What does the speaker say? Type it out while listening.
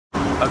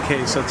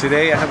Okay, so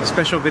today I have a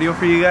special video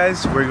for you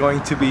guys. We're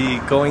going to be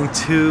going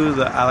to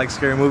the I Like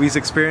Scary Movies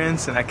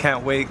experience, and I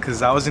can't wait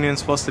because I wasn't even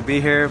supposed to be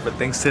here, but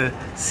thanks to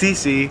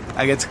Cici,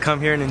 I get to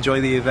come here and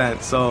enjoy the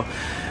event. So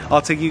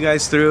I'll take you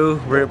guys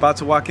through. We're about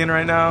to walk in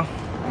right now.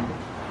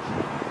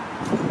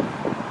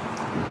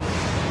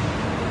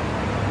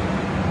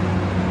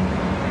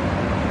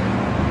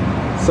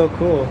 So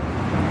cool.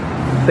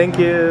 Thank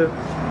you.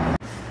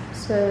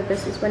 So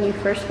this is when you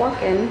first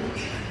walk in.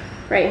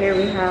 Right here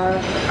we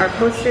have our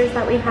posters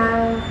that we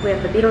have. We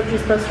have the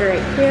Beetlejuice poster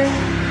right here.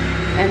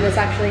 And this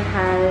actually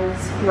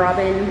has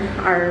Robin,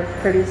 our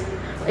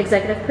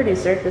executive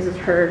producer. This is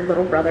her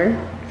little brother.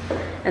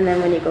 And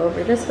then when you go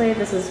over this way,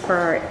 this is for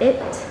our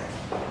It.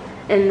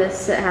 And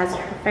this has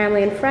her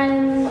family and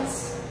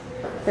friends.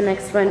 The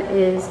next one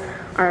is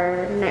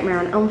our Nightmare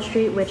on Elm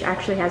Street, which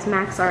actually has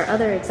Max, our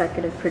other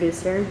executive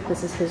producer.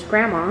 This is his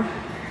grandma.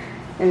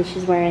 And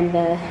she's wearing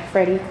the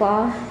Freddy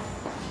claw.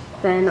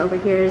 Then over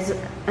here is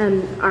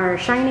our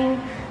Shining.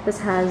 This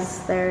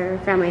has their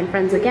family and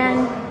friends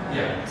again.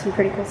 Some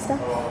pretty cool stuff.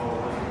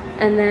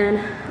 And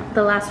then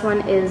the last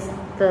one is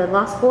the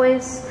Lost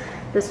Boys.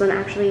 This one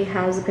actually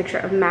has a picture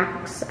of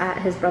Max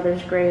at his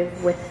brother's grave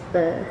with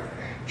the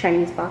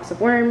Chinese box of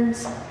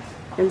worms.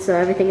 And so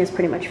everything is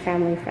pretty much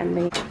family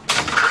friendly.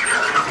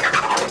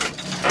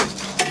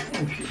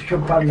 She'll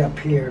probably up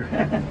here.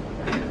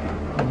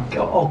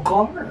 Oh,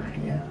 call her,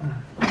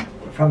 yeah.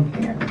 From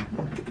here.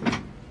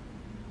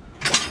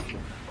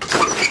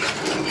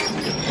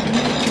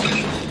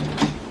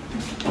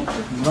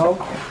 No.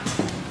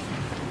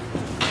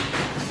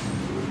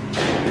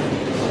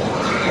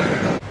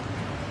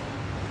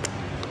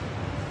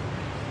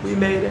 We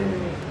made it.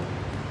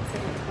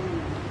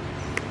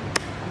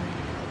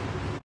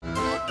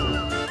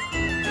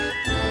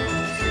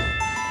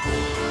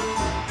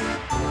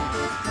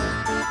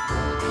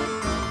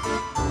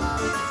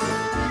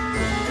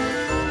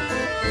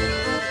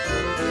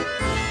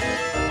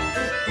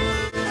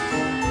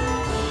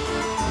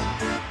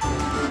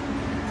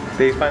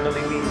 They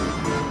finally meet.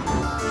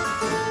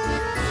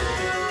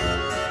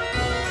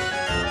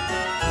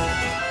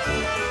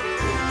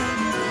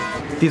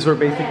 These were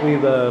basically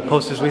the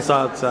posters we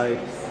saw outside.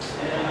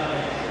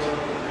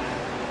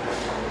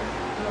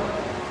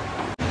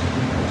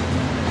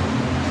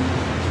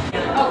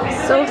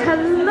 So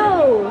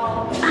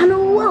hello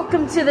and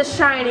welcome to The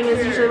Shining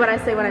is usually what I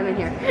say when I'm in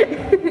here.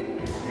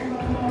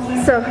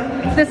 So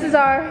this is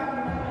our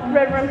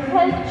red run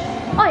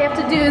hedge. All you have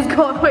to do is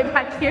go all the way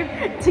back here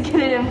to get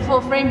it in full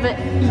frame, but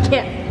you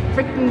can't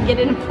freaking get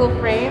it in full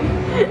frame.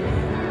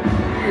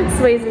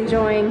 Sway's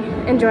enjoying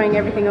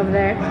everything over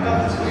there.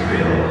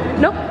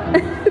 Nope.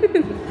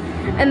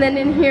 And then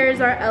in here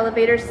is our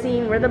elevator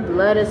scene where the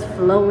blood is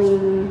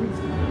flowing.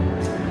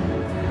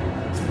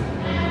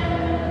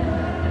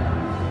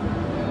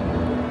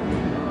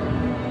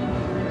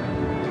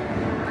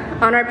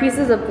 On our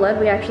pieces of blood,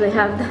 we actually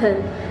have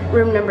the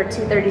room number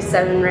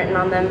 237 written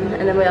on them,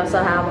 and then we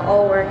also have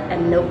all work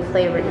and no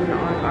play written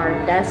on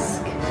our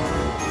desk.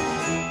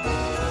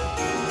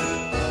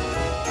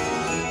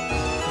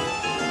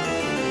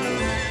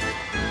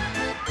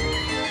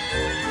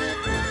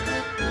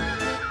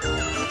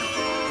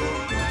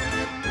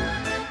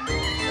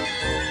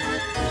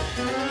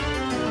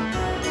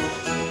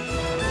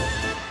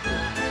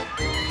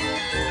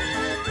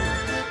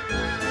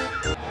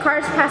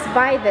 Cars pass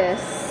by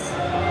this.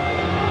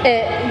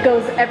 It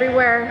goes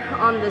everywhere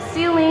on the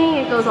ceiling,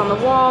 it goes on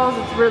the walls,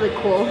 it's really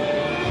cool.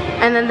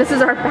 And then this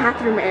is our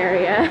bathroom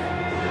area.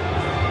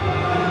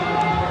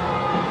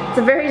 It's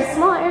a very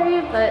small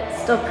area, but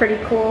still pretty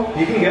cool.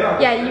 You can get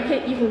on. Yeah,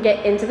 you can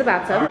get into the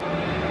bathtub.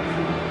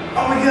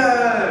 Oh my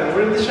god,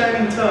 we're in the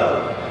Shining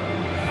tub.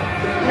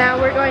 Now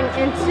we're going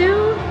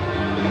into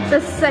the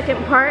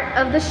second part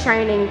of The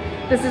Shining.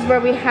 This is where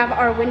we have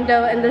our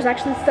window, and there's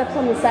actually steps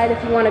on the side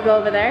if you want to go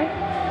over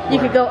there. You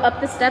could go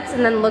up the steps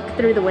and then look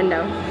through the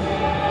window.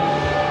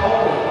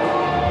 Oh.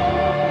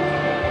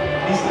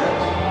 These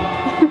steps.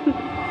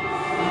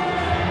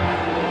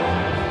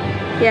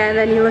 Yeah, and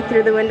then you look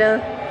through the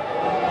window.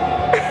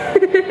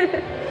 You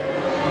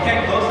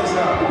can't close this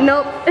out.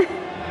 Nope.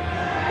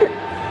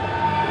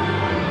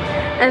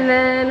 And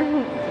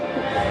then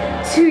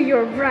to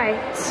your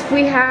right,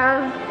 we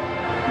have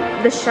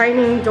the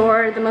Shining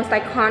door, the most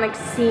iconic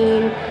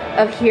scene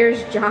of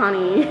Here's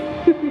Johnny.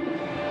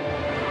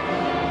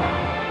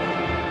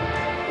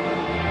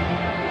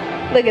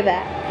 Look at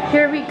that.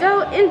 Here we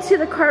go into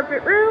the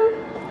carpet room.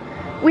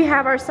 We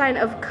have our sign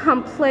of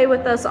come play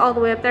with us all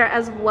the way up there,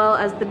 as well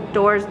as the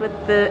doors with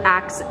the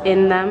axe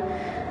in them.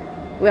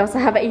 We also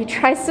have a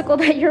tricycle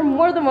that you're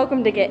more than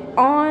welcome to get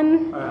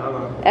on. Alright, hold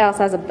on. It also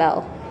has a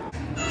bell.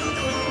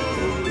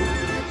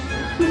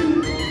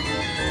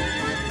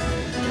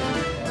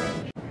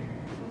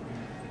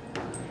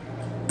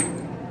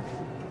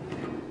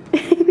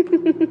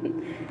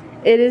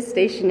 It is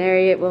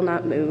stationary, it will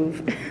not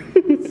move.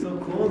 It's so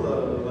cool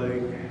though,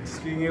 like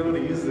just being able to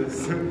use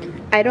this.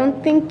 I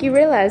don't think you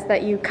realize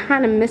that you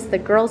kind of missed the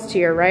girls to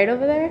your right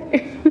over there.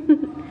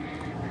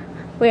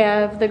 We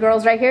have the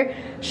girls right here.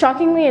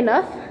 Shockingly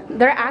enough,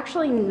 they're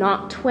actually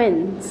not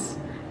twins.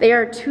 They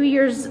are 2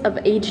 years of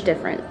age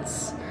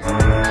difference.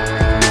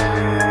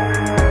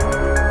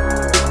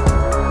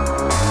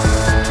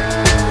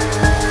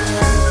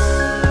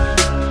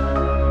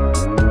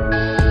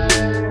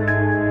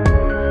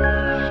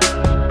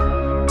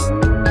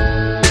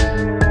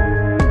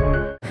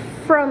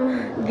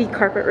 From the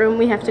carpet room,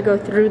 we have to go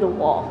through the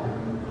wall.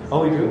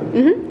 Oh, we do?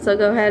 Mm-hmm. So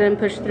go ahead and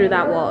push through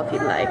that wall if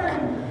you'd like.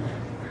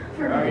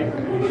 Are you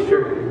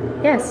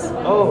sure? Yes.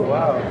 Oh,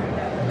 wow.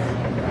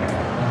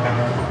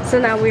 So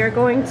now we are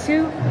going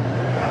to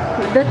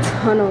the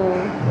tunnel.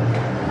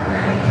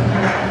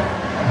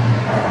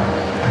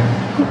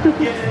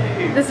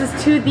 Yay. This is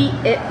to the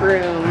It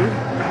room.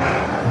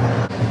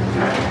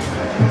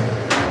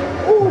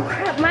 Oh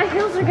crap, my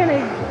heels are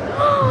gonna...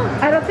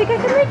 I don't think I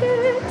can make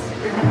it.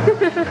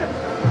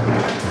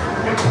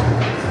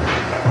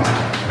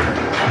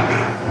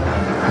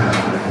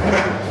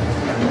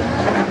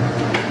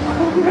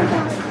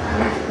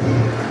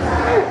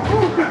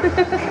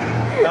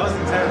 That was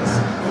intense.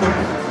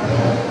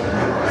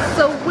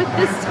 So with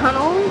this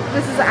tunnel,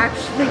 this is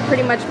actually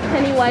pretty much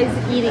Pennywise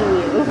eating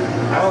you.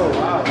 Oh,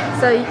 wow.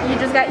 So you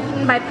just got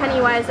eaten by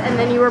Pennywise and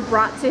then you were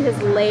brought to his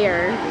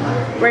lair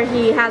where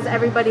he has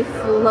everybody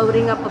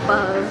floating up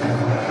above.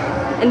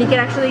 And you can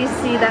actually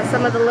see that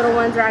some of the little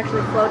ones are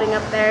actually floating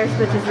up there,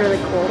 which is really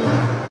cool.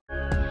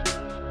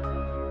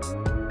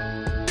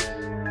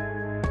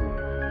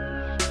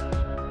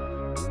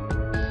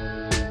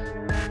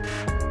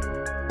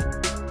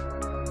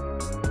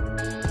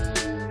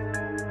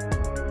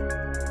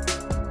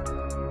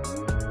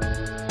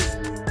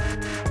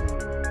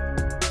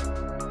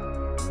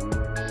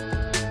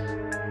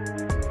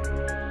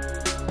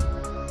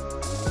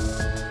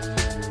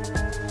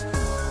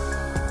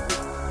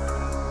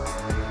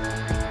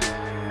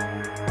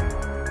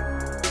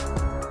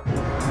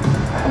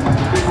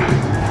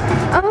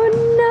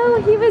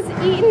 He was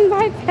eaten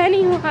by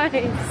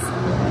Pennywise.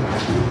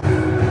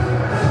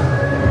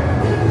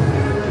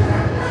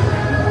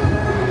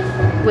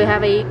 We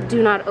have a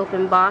do not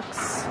open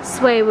box.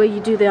 Sway, will you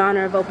do the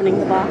honor of opening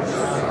the box?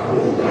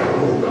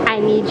 I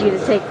need you to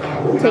take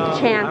a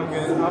chance. I'm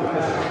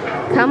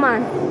good. Come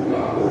on.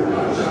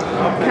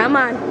 Come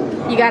on.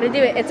 You gotta do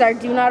it. It's our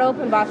do not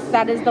open box.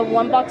 That is the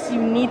one box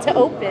you need to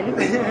open.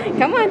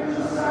 Come on.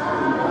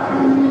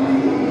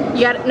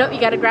 You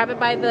gotta grab it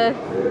by the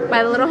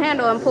little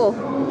handle and pull.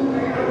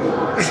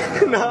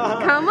 No.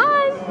 Come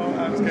on.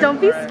 Oh, don't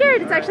be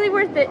scared. It's actually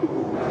worth it.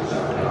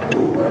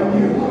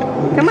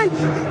 Come on.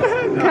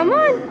 Come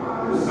on.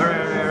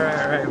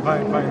 Alright.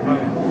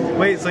 Fine.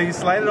 Wait, so you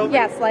slide it open?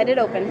 Yeah, slide it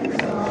open.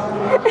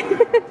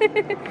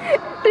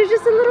 There's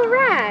just a little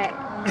rat.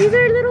 He's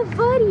our little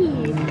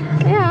buddy.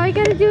 Yeah, all you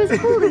gotta do is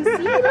pull and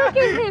see. Look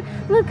at him.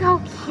 Look how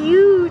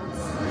cute.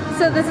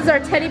 So this is our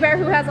teddy bear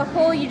who has a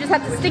hole. You just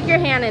have to stick your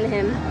hand in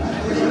him.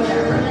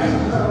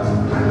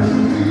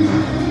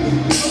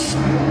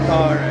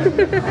 Alright.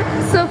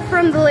 So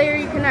from the layer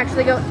you can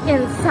actually go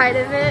inside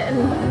of it,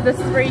 and this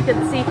is where you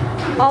can see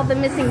all the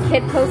missing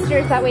kid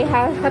posters that we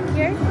have up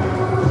here.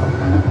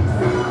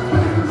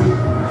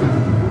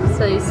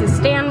 So you see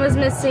Stan was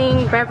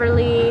missing,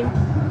 Beverly,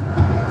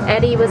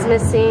 Eddie was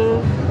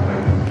missing,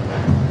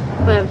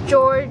 we have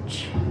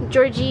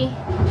Georgie.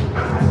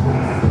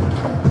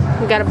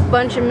 We got a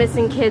bunch of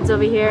missing kids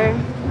over here.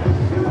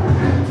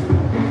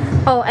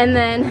 Oh, and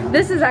then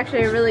this is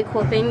actually a really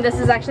cool thing. This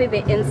is actually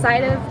the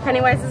inside of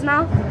Pennywise's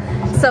mouth.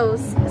 So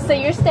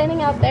you're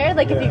standing out there,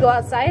 like if you go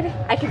outside,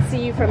 I can see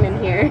you from in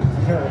here.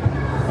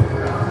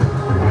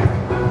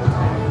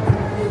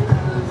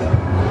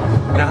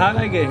 Now how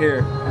did I get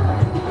here?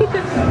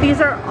 These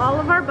are all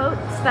of our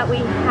boats that we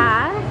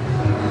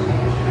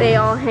have. They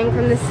all hang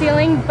from the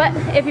ceiling, but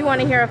if you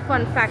want to hear a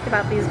fun fact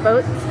about these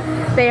boats,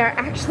 they are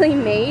actually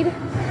made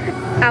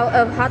out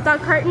of hot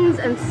dog cartons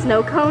and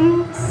snow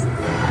cones.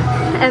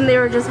 And they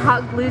were just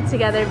hot glued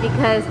together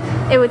because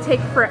it would take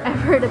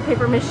forever to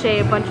paper mache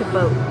a bunch of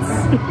boats.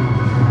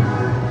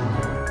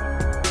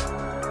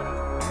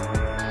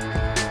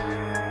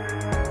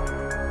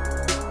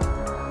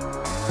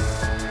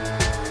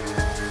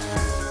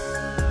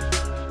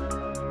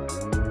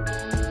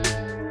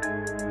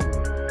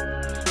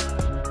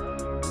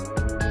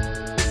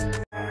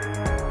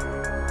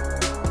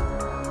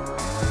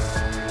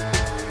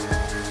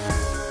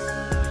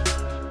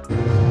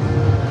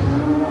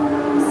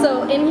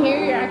 In here,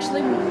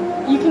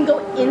 you can go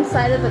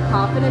inside of the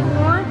coffin if you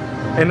want.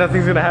 And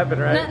nothing's gonna happen,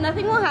 right?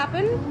 Nothing will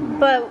happen,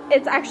 but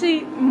it's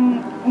actually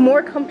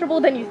more comfortable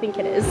than you think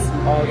it is.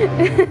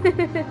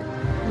 Okay.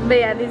 But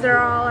yeah, these are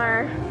all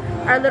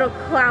our little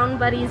clown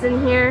buddies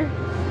in here.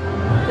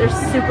 They're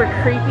super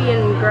creepy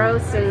and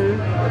gross, and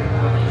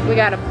we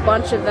got a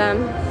bunch of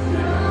them.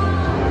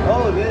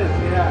 Oh, it is,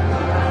 yeah.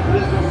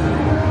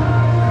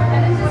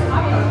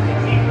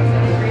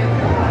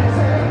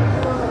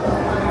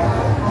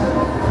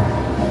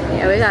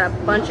 Yeah, we got a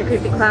bunch of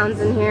creepy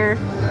clowns in here.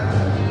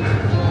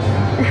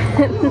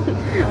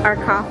 Our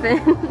coffin.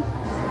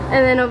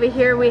 And then over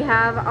here we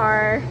have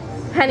our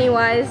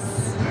Pennywise.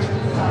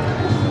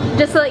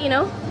 Just to let you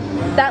know,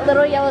 that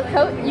little yellow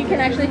coat you can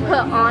actually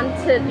put on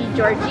to the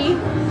Georgie.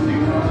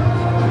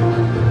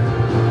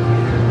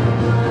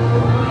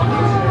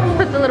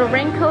 Put the little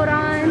raincoat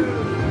on.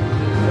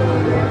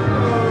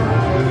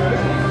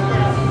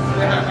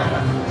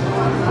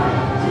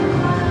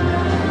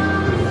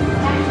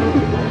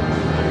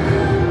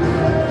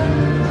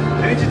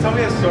 Didn't you tell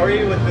me a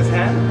story with this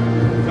hand?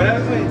 What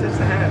happens when you touch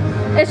the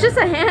hand? It's just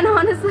a hand,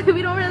 honestly.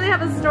 We don't really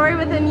have a story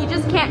with him. You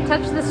just can't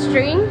touch the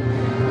string,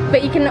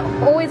 but you can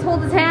always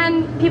hold his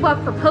hand. People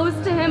have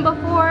proposed to him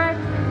before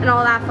and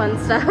all that fun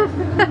stuff.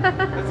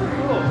 That's so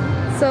cool.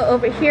 So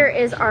over here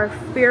is our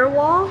fear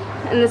wall,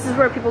 and this is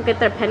where people get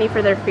their penny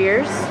for their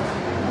fears.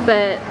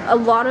 But a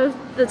lot of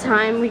the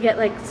time we get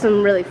like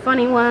some really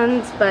funny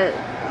ones, but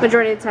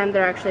majority of the time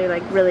they're actually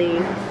like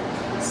really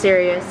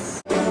serious.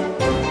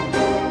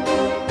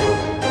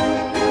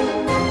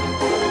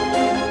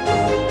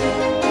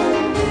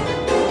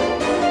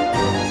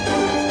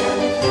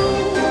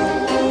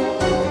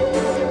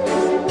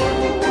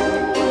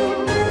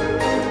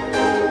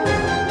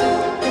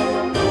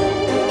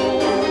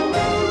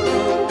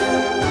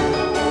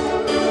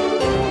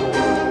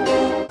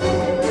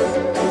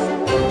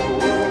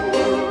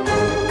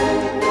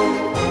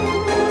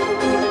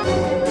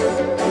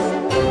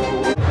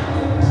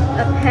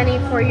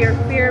 For your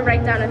fear,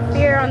 write down a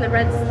fear on the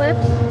red slip.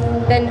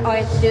 Then all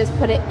you have to do is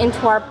put it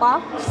into our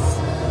box.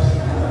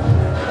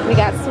 We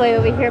got Sway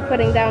over here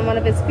putting down one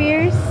of his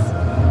fears.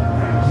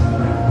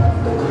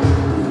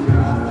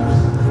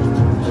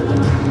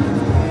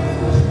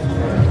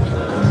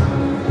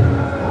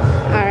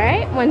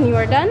 Alright, when you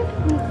are done,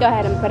 go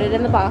ahead and put it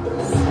in the box.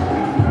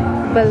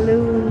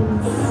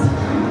 Balloons.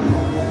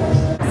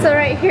 So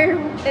right here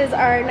is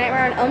our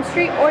Nightmare on Elm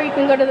Street, or you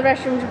can go to the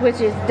restrooms, which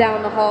is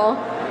down the hall.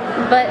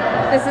 But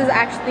this is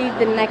actually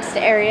the next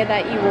area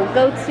that you will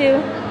go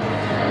to.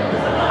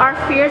 Our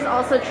fears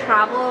also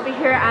travel over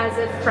here as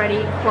if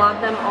Freddy clawed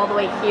them all the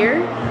way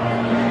here.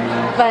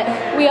 But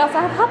we also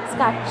have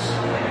hopscotch.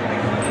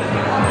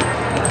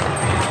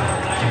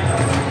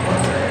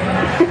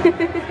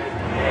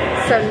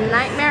 So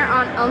Nightmare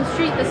on Elm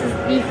Street, this is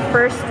the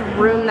first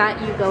room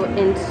that you go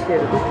into.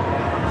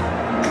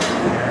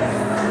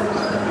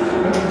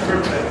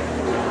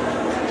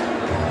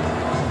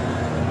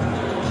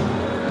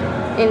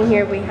 In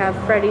here we have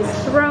Freddy's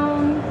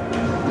throne.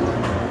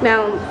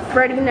 Now,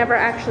 Freddy never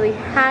actually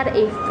had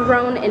a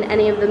throne in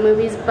any of the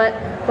movies, but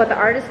what the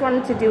artist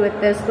wanted to do with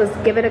this was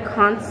give it a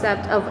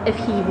concept of if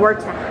he were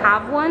to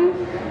have one,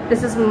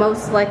 this is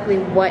most likely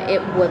what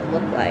it would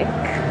look like.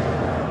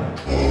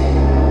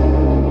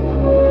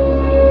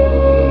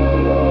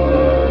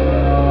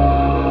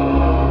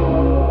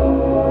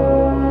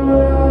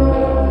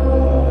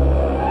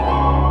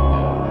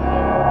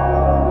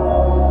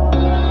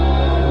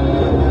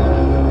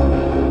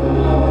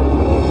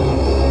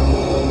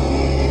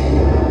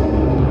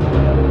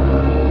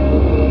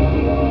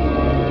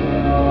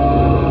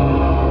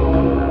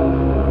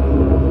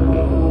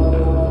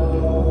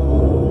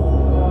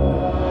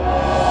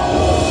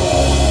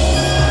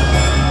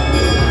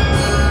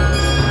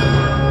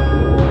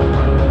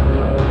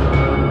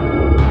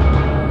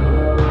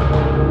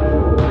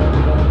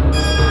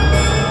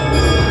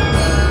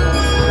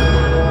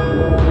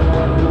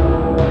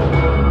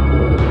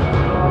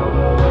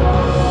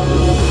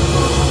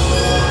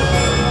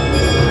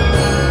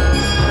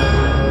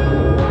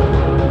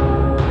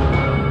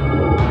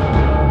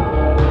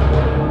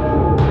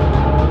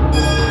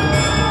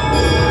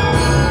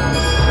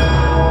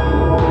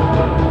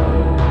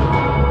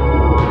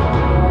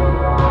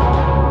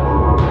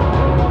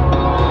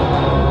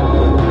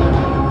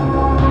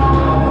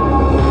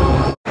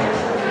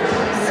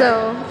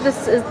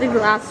 This is the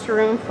last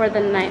room for the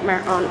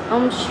Nightmare on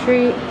Elm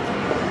Street.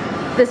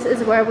 This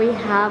is where we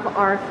have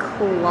our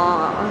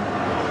claw.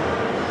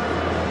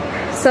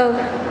 So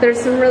there's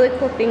some really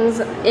cool things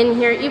in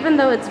here. Even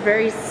though it's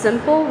very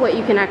simple, what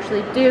you can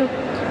actually do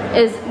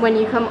is when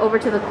you come over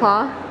to the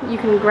claw, you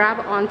can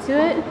grab onto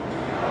it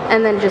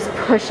and then just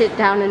push it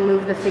down and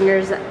move the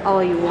fingers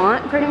all you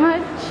want, pretty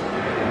much.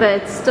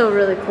 But it's still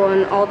really cool,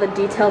 and all the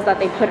details that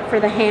they put for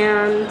the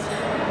hand.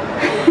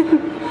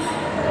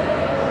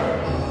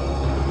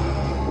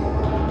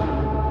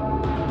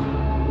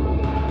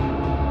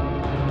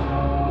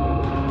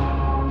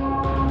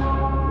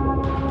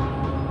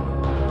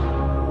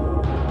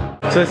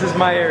 So this is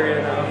my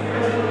area now.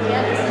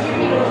 Yeah, this is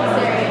your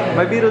Beetlejuice area.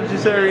 My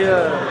Beetlejuice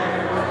area.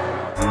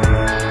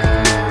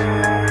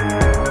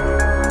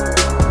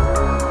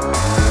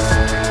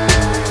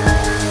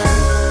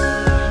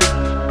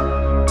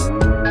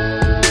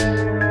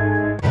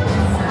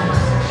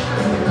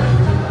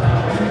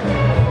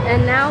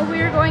 And now we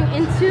are going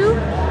into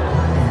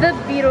the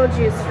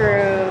Beetlejuice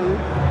room.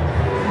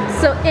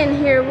 So in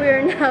here we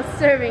are now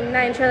serving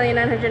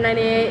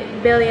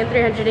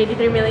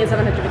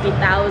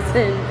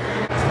 9,998,383,750,000.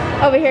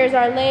 Over here is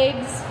our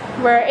legs,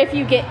 where if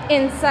you get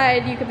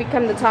inside, you could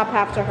become the top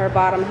half to her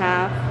bottom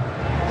half.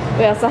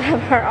 We also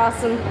have our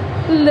awesome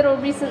little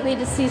recently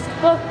deceased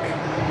book.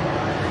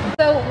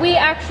 So we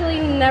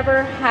actually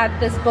never had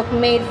this book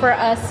made for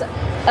us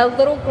a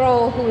little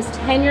girl who was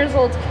 10 years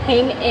old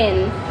came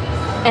in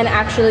and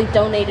actually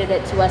donated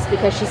it to us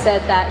because she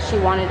said that she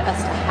wanted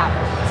us to have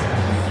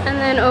it. And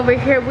then over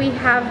here we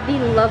have the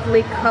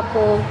lovely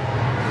couple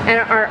and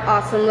our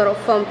awesome little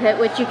foam pit,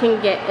 which you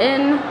can get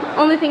in.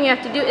 Only thing you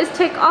have to do is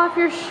take off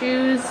your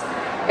shoes.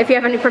 If you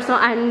have any personal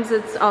items,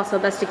 it's also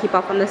best to keep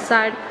off on this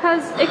side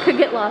because it could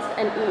get lost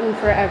and eaten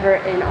forever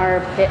in our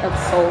pit of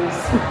souls.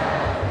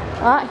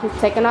 Ah, he's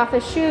taking off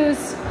his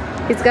shoes.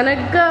 He's gonna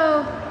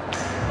go.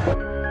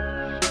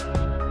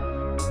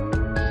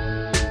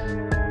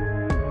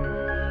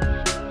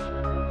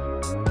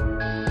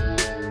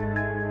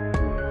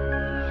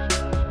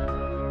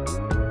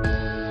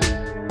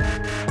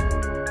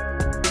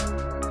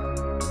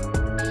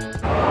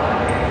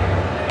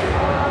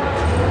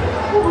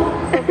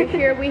 Over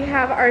here we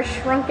have our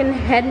shrunken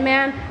head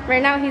man.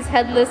 Right now he's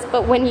headless,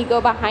 but when you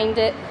go behind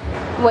it,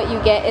 what you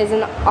get is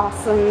an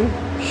awesome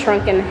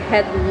shrunken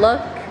head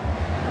look.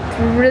 It's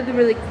really,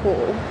 really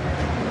cool.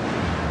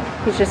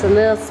 He's just a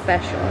little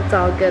special. It's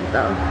all good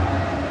though.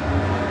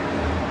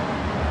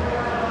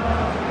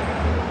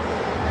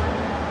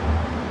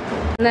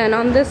 And then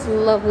on this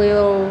lovely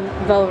little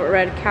velvet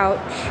red couch,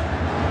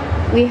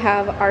 we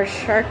have our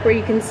shark where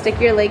you can stick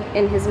your leg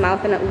in his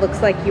mouth and it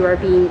looks like you are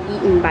being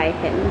eaten by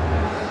him.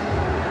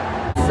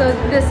 So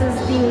this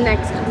is the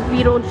next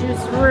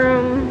Beetlejuice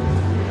room.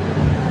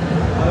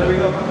 Oh, there we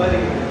go, my buddy.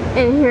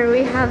 And here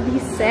we have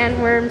these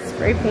sandworms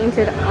spray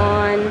painted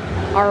on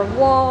our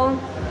wall,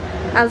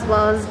 as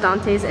well as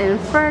Dante's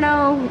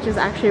Inferno, which is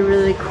actually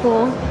really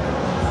cool.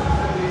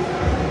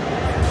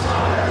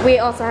 We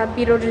also have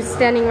Beetlejuice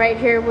standing right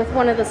here with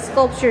one of the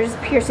sculptures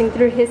piercing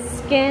through his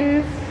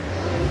skin.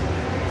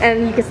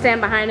 And you can stand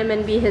behind him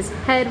and be his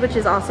head, which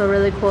is also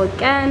really cool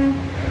again.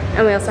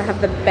 And we also have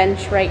the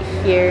bench right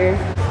here.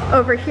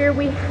 Over here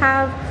we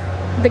have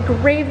the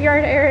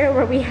graveyard area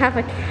where we have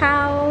a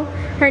cow.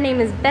 Her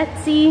name is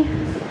Betsy.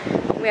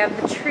 We have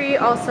the tree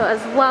also as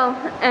well.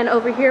 And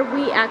over here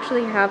we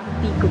actually have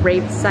the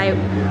grave site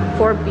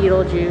for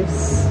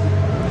Beetlejuice.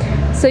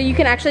 So you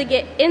can actually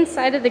get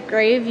inside of the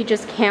grave, you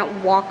just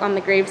can't walk on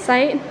the grave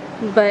site.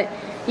 But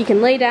you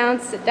can lay down,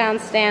 sit down,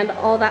 stand,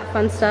 all that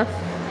fun stuff,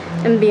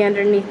 and be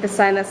underneath the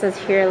sign that says,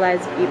 "Here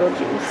lies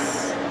Beetlejuice."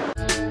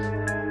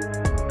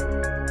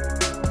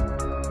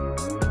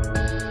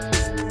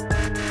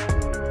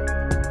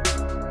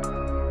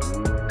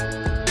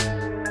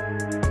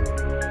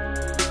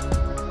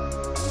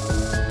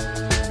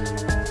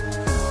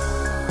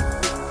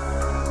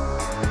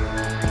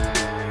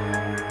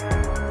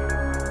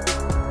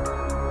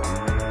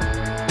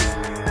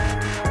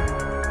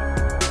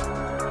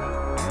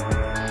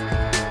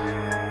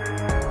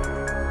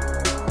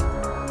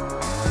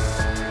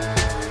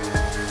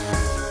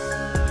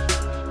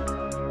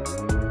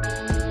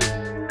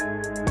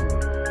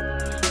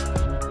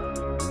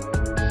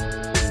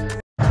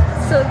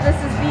 So this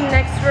is the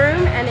next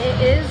room, and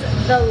it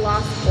is the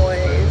Lost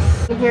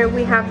Boys. And here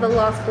we have the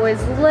Lost Boys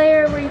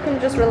lair where you can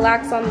just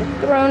relax on the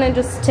throne and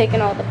just take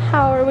in all the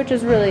power, which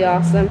is really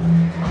awesome.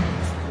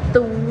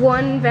 The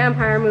one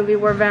vampire movie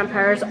where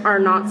vampires are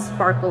not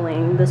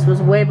sparkling. This was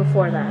way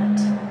before that.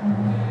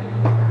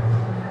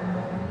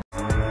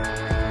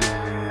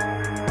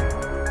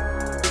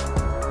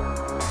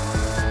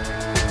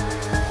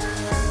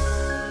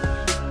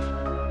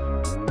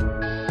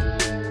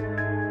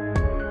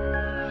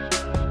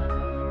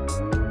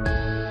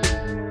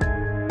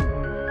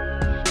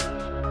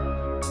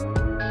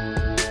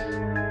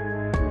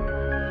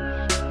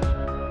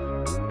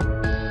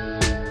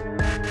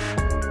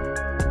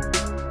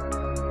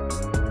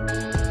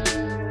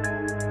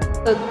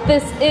 So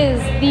this is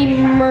the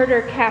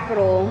murder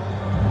capital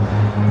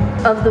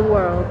of the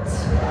world.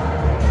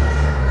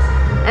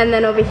 And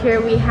then over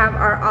here we have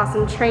our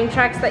awesome train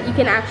tracks that you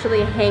can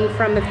actually hang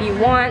from if you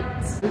want.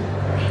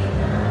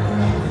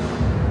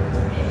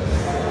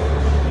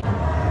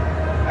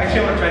 Actually,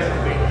 I want to try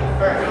something.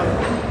 Alright,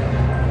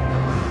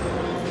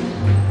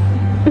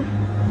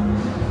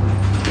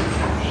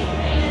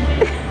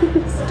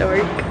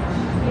 Stork.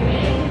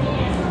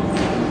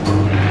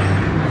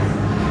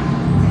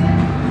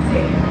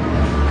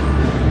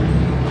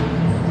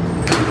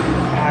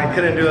 I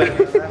couldn't do it.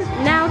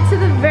 Now to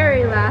the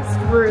very last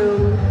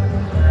room.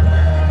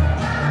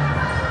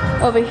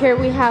 Over here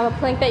we have a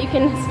plank that you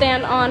can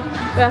stand on.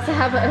 We also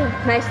have a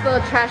nice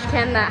little trash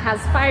can that has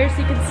fire so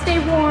you can stay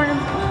warm.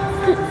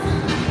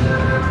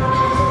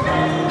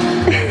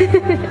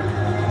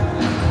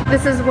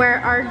 This is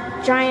where our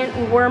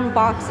giant worm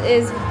box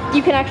is.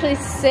 You can actually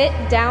sit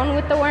down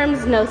with the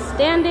worms, no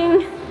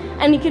standing.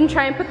 And you can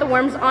try and put the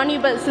worms on you,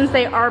 but since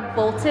they are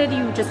bolted,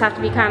 you just have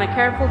to be kind of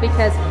careful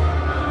because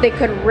they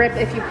could rip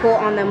if you pull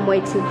on them way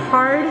too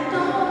hard.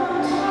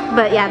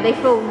 But yeah, they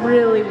feel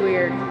really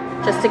weird.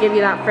 Just to give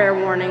you that fair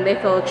warning, they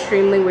feel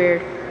extremely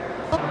weird.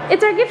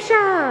 It's our gift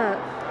shop!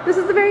 This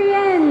is the very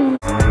end!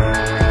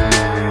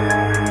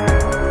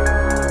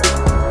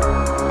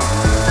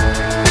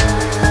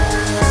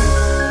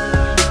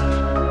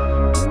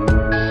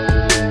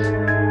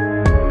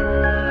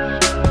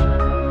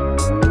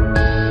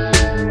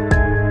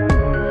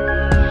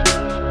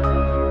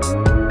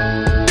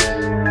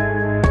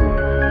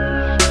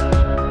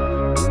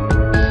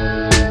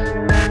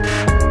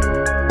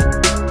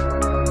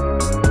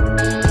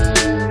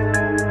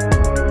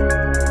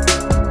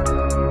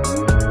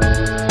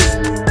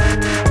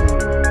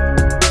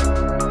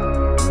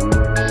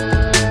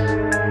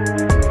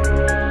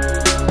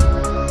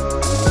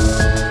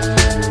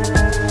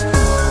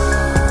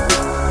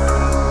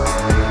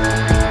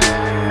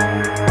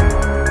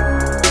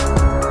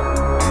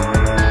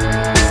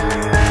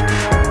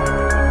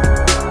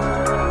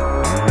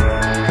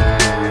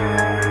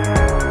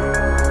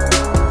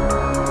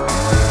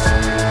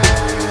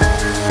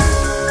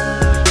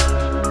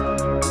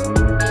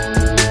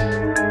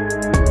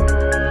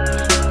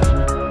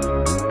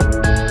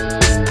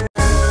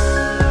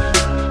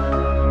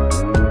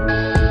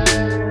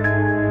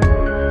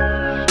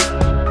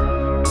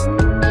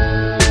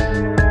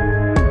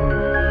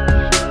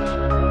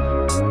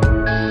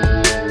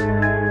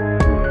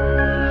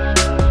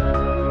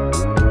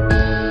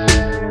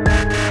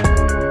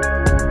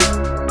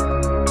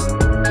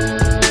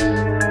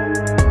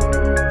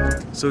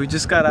 So we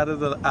just got out of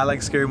the I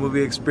Like Scary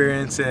Movie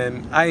experience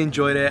and I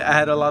enjoyed it. I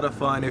had a lot of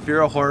fun. If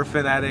you're a horror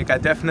fanatic, I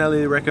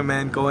definitely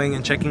recommend going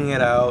and checking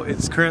it out.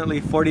 It's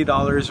currently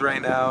 $40 right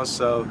now,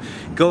 so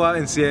go out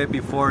and see it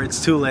before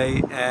it's too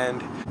late.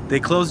 And they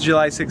close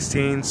July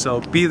 16th, so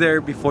be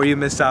there before you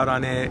miss out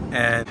on it.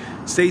 And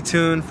stay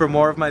tuned for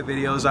more of my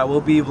videos. I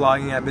will be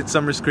vlogging at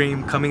Midsummer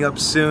Scream coming up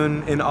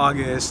soon in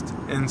August,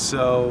 and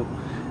so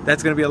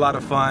that's gonna be a lot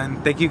of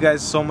fun. Thank you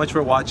guys so much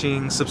for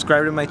watching.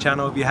 Subscribe to my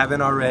channel if you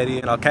haven't already,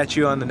 and I'll catch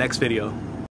you on the next video.